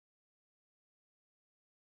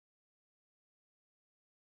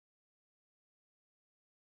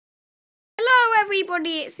Hello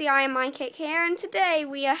everybody, it's the Iron Mind Cake here, and today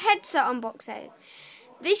we are headset unboxing.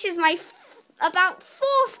 This is my about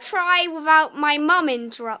fourth try without my mum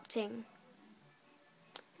interrupting.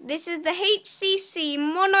 This is the HCC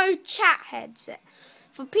Mono Chat headset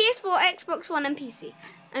for PS4, Xbox One and PC.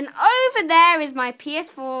 And over there is my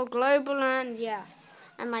PS4 Global and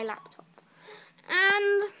my laptop.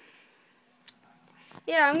 And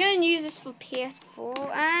yeah, I'm going to use this for PS4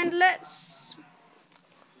 and let's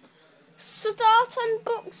start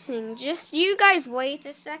unboxing. Just you guys wait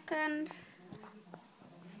a second.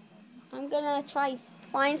 I'm gonna try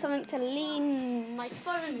find something to lean my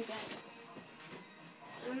phone against.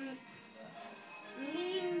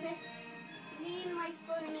 Lean my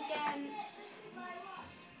phone against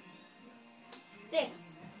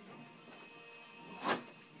this.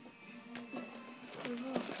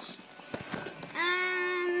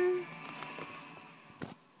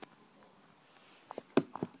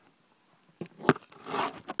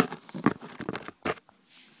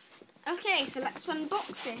 Okay, so let's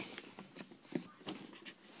unbox this.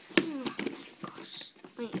 Oh my gosh.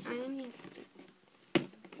 Wait, I only have to do.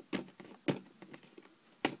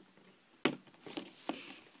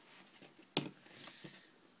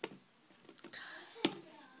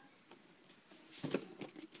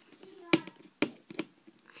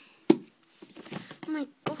 Oh my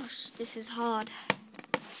gosh, this is hard.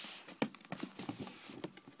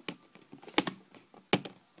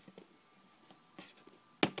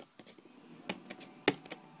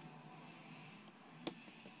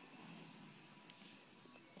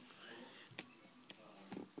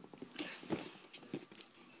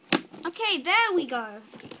 Okay, there we go.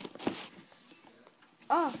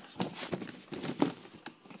 Oh.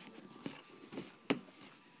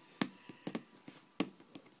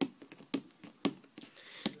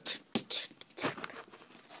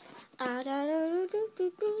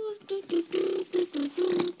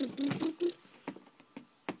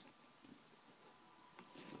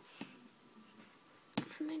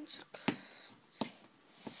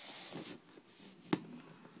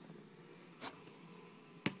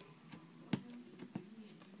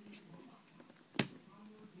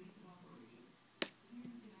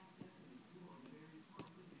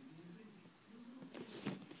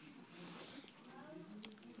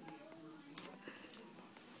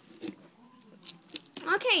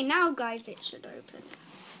 Okay, now guys, it should open.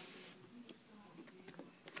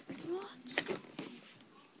 What?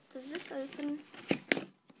 Does this open?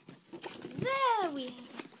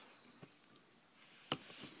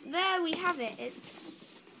 There we have it.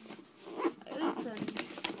 It's open.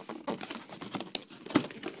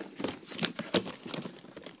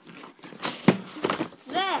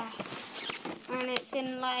 There. And it's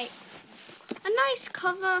in like a nice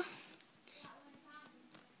cover.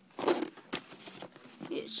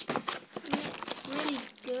 It's really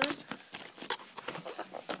good.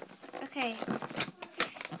 Okay.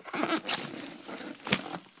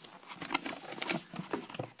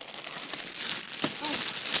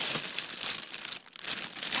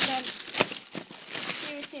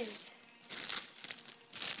 Here it is.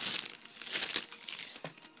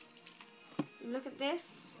 Look at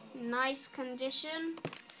this. Nice condition.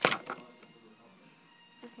 Okay,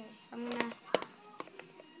 I'm gonna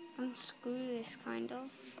unscrew this kind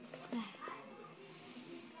of.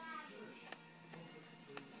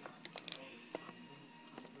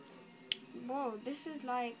 Whoa, this is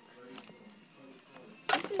like.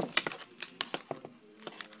 Is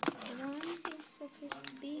there anything supposed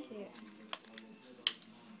to be here?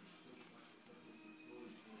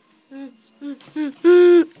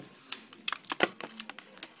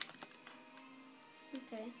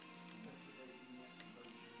 Okay.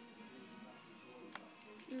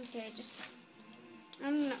 Okay,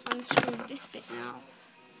 I'm gonna unscrew this bit now.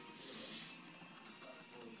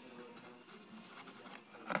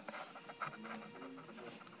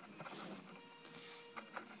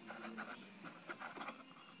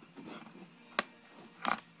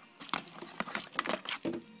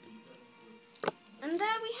 And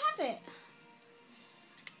there we have it.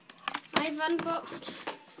 I've unboxed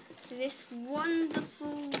this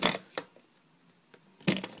wonderful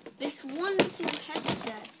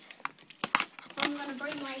headset. I'm gonna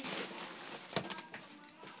bring my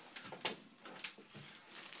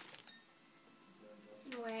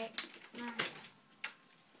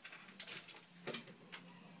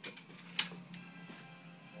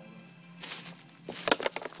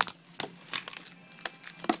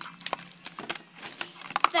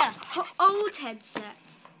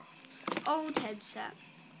old headset.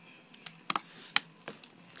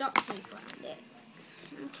 Duct tape around it.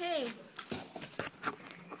 Okay.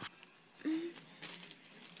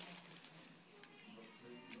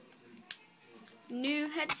 New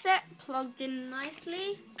headset, plugged in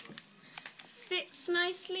nicely, fits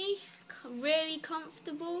nicely, really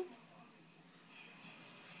comfortable.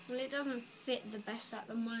 Well, it doesn't fit the best at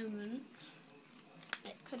the moment.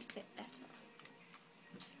 It could fit better.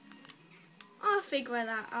 I'll figure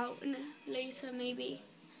that out later, maybe.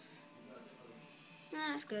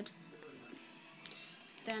 That's good.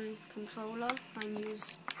 Then controller, I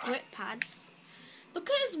use grip pads.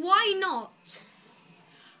 Because why not?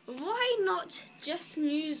 Why not just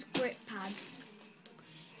use grip pads?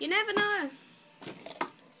 You never know.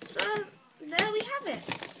 So, there we have it.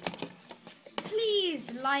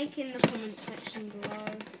 Please like in the comment section below.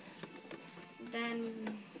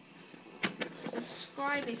 Then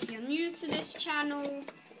subscribe if you're new to this channel.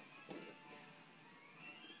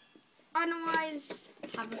 Otherwise,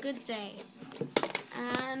 have a good day.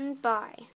 And bye.